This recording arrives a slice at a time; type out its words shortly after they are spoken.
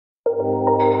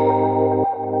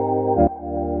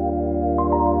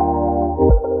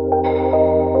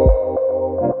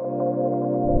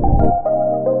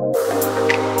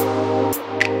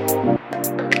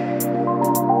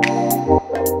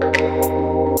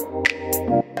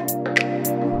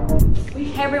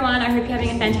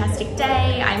fantastic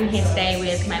day. I'm here today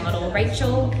with my model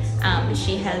Rachel.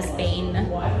 She has been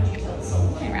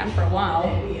around for a while.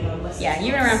 Yeah,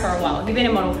 you've been around for a while. You've been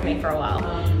a model for me for a while.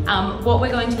 What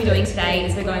we're going to be doing today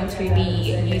is we're going to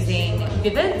be using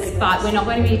Vivids, but we're not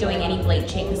going to be doing any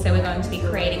bleaching. So we're going to be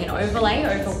creating an overlay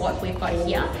over what we've got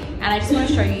here. And I just want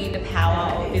to show you the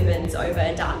power of Vivids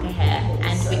over darker hair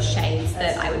and which shades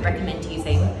that I would recommend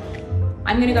using.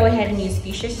 I'm going to go ahead and use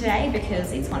fuchsia today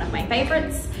because it's one of my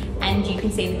favorites, and you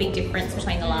can see the big difference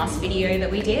between the last video that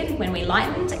we did when we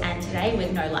lightened and today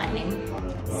with no lightening.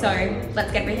 So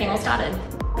let's get everything all started.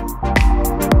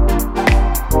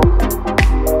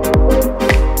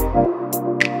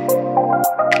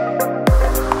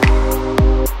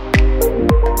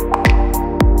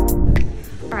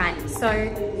 Alright,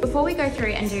 so before we go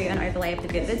through and do an overlay of the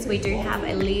Vivids, we do have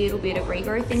a little bit of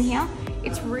regrowth in here.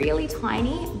 It's really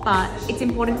tiny, but it's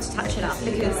important to touch it up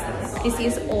because this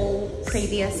is all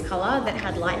previous color that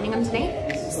had lightening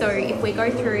underneath. So if we go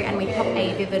through and we pop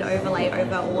a Vivid overlay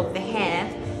over all of the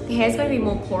hair's going to be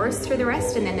more porous through the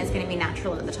rest, and then there's going to be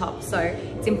natural at the top. So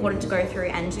it's important to go through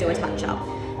and do a touch up.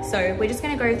 So we're just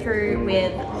going to go through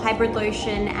with Hybrid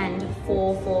Lotion and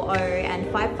 440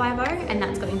 and 550, and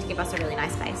that's going to give us a really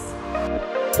nice base.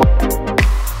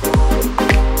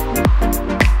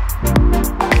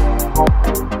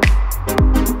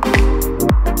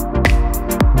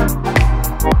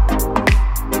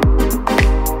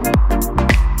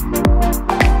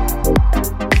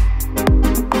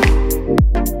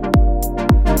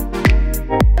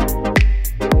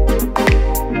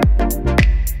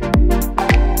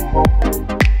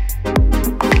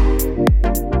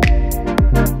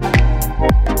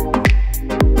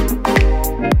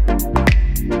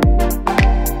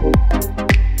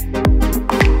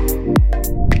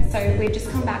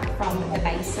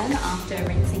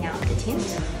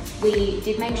 We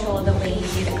did make sure that we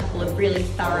did a couple of really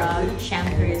thorough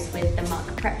shampoos with the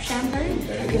Muk Prep shampoo,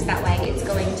 because that way it's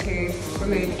going to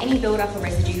remove any build-up or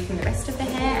residue from the rest of the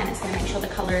hair, and it's going to make sure the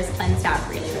colour is cleansed out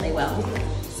really, really well.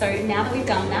 So now that we've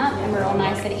done that and we're all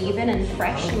nice and even and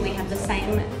fresh and we have the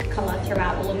same colour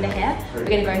throughout all of the hair, we're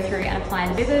going to go through and apply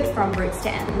the Vivid from roots to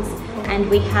ends. And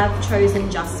we have chosen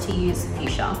just to use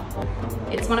fuchsia.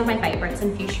 It's one of my favourites,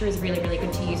 and fuchsia is really, really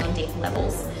good to use on deeper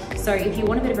levels. So if you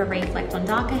want a bit of a reflect on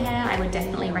darker hair, I would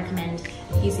definitely recommend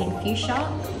using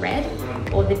fuchsia, red,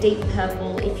 or the deep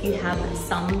purple if you have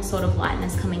some sort of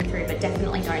lightness coming through, but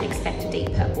definitely don't expect a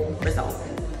deep purple result.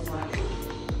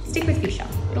 Stick with fuchsia,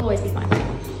 it'll always be fine.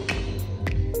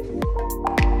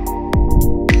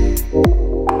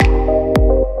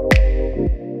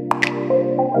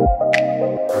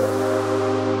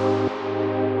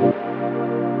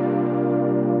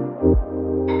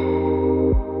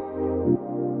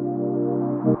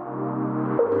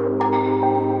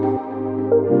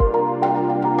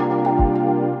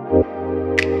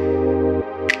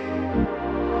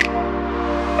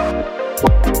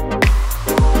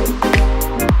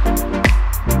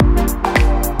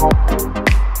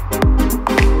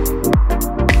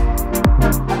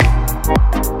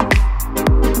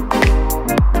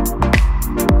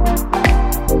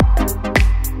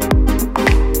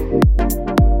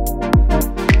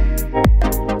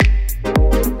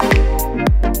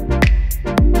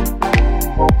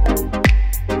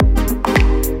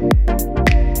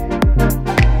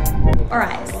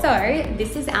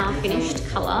 This is our finished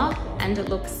color and it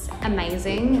looks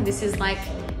amazing. This is like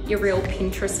your real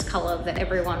Pinterest color that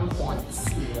everyone wants.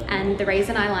 And the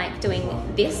reason I like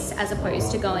doing this as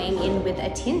opposed to going in with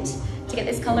a tint to get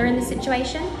this color in this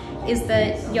situation is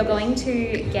that you're going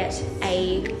to get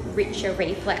a richer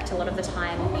reflect a lot of the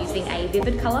time using a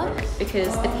Vivid color,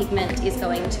 because the pigment is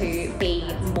going to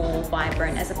be more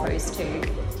vibrant as opposed to,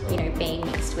 you know, being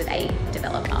mixed with a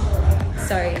developer.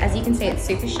 So as you can see, it's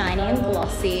super shiny and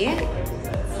glossy.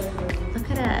 Look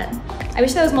at it. I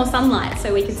wish there was more sunlight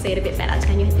so we could see it a bit better.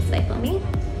 Turn your head this way for me.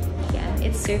 Yeah,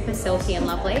 it's super silky and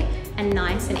lovely and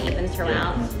nice and even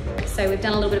throughout. So we've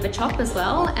done a little bit of a chop as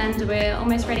well, and we're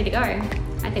almost ready to go.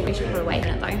 I think we should put a wave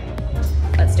in it though.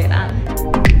 Let's do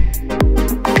that.